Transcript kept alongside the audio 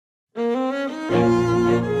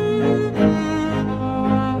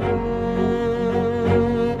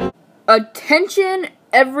Attention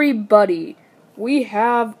everybody, we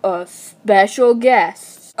have a special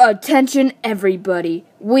guest. Attention everybody,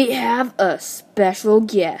 we have a special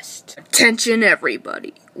guest. Attention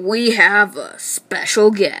everybody, we have a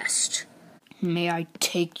special guest. May I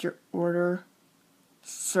take your order,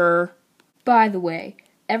 sir? By the way,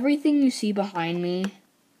 everything you see behind me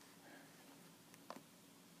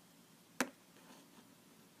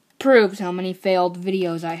proves how many failed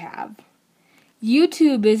videos I have.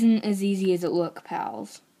 YouTube isn't as easy as it looks,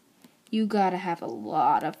 pals. You gotta have a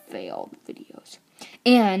lot of failed videos.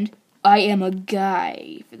 And I am a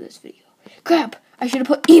guy for this video. Crap! I should have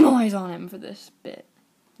put emo eyes on him for this bit.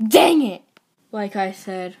 Dang it! Like I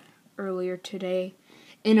said earlier today,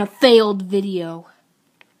 in a failed video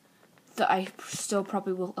that I still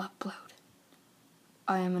probably will upload,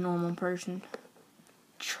 I am a normal person.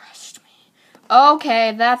 Trust me.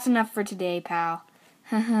 Okay, that's enough for today, pal.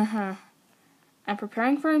 I'm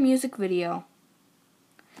preparing for a music video.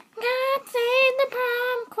 God save the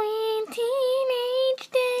prom queen, teenage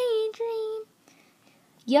daydream.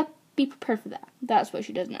 Yep, be prepared for that. That's why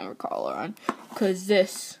she doesn't have her collar on. Because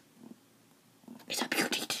this is a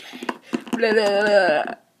beauty today. Blah, blah, blah.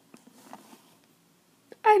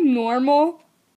 I'm normal.